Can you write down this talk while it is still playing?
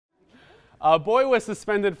A boy was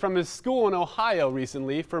suspended from his school in Ohio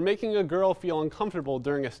recently for making a girl feel uncomfortable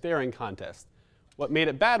during a staring contest. What made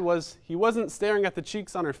it bad was he wasn't staring at the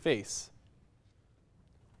cheeks on her face.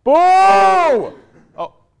 Boo!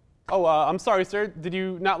 I'm sorry, sir. Did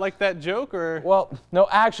you not like that joke, or? Well, no,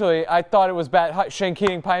 actually, I thought it was bad. Hi, Shane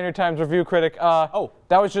Keating, Pioneer Times review critic. That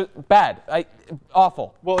was just bad.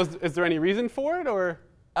 Awful. Well, is there any reason for it, or?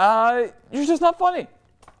 You're just not funny.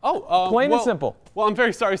 Plain and simple. Well, I'm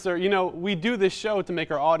very sorry, sir. You know, we do this show to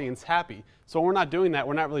make our audience happy. So when we're not doing that,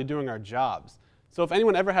 we're not really doing our jobs. So if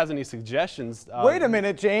anyone ever has any suggestions... Wait a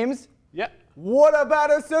minute, James. Yeah? What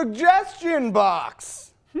about a suggestion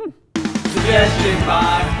box? Suggestion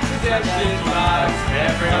box, suggestion box,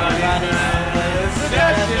 everybody has a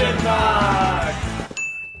suggestion box.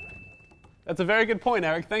 That's a very good point,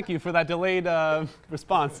 Eric. Thank you for that delayed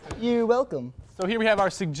response. You're welcome. So here we have our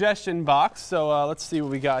suggestion box. So let's see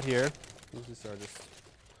what we got here. This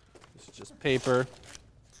is just paper.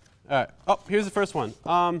 All right. Oh, here's the first one.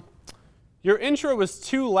 Your intro was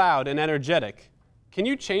too loud and energetic. Can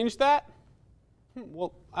you change that?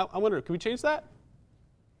 Well, I wonder, can we change that?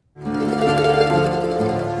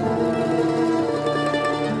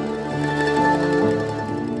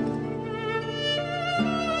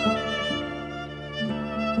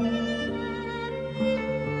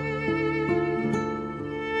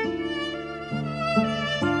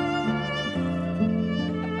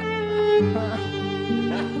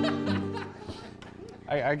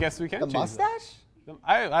 I guess we can The change mustache? that.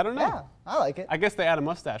 I don't know. Yeah, I like it. I guess they add a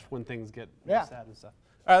mustache when things get Yeah. sad and stuff.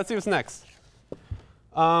 All right, let's see what's next.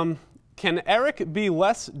 Can Eric be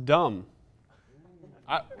less dumb?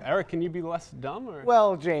 Eric, can you be less dumb? Or?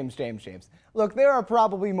 Well, James. Look, there are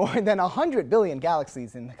probably more than 100 billion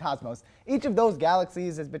galaxies in the cosmos. Each of those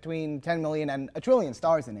galaxies is between 10 million and a trillion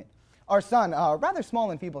stars in it. Our sun, a rather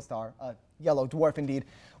small and feeble star, a yellow dwarf indeed,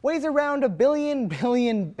 weighs around a billion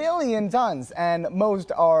tons, and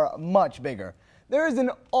most are much bigger. There is an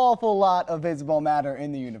awful lot of visible matter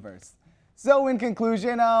in the universe. So in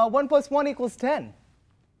conclusion, 1 + 1 = 10.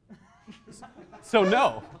 So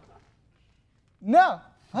no. No.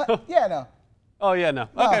 Yeah, no. Oh, yeah, no.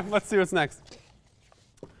 Okay, let's see what's next.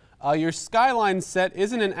 Your skyline set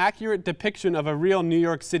isn't an accurate depiction of a real New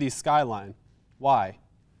York City skyline. Why?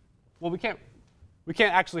 Well, we can't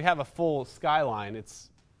actually have a full skyline. It's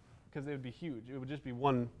because it would be huge. It would just be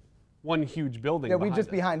one huge building. Yeah, we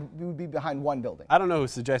would be behind one building. I don't know who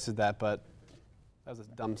suggested that, but that was a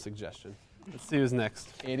dumb suggestion. Let's see who's next.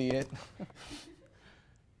 Idiot.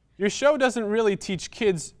 Your show doesn't really teach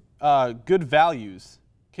kids good values.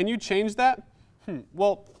 Can you change that?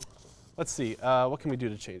 Well, let's see. What can we do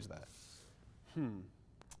to change that?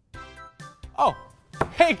 Oh,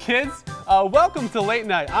 hey kids. Welcome to Late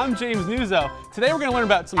Night. I'm James Nuzzo. Today we're going to learn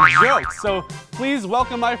about some jokes. So please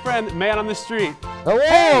welcome my friend, Man on the Street. Hello.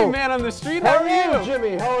 Hey, Man on the Street. How are you?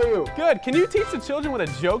 Jimmy? How are you? Good. Can you teach the children what a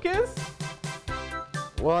joke is?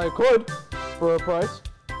 Well, I could, for a price.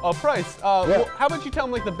 Oh, price. Yeah. Well, how about you tell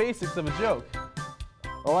them like the basics of a joke?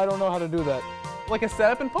 Oh, I don't know how to do that. Like a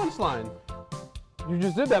setup and punchline. You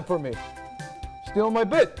just did that for me. Stealing my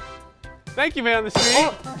bit. Thank you, Man on the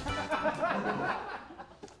Street.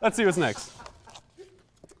 Let's see what's next.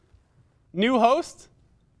 New host.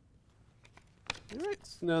 All right,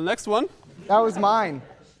 so the next one. That was mine.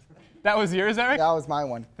 That was yours, Eric? That was my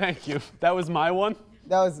one. Thank you. That was my one?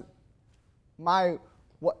 That was my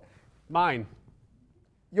what? Mine.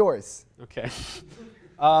 Yours. Okay.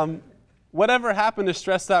 Whatever happened to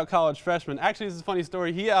stressed out college freshmen? Actually, this is a funny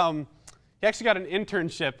story. He actually got an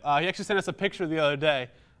internship. He actually sent us a picture the other day.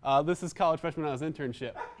 This is college freshman on his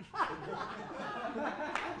internship.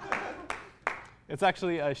 It's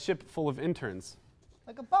actually a ship full of interns.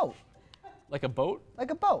 Like a boat. Like a boat?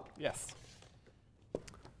 Like a boat. Yes.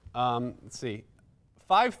 Let's see.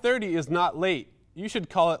 5:30 is not late. You should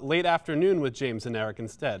call it late afternoon with James and Eric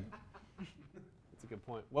instead. That's a good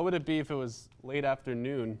point. What would it be if it was late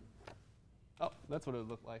afternoon? Oh, that's what it would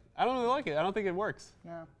look like. I don't really like it. I don't think it works.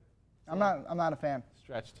 Yeah. I'm not a fan.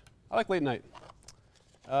 Stretched. I like late night.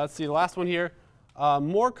 Let's see, the last one here.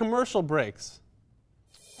 More commercial breaks.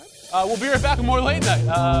 We'll be right back with more Late Night.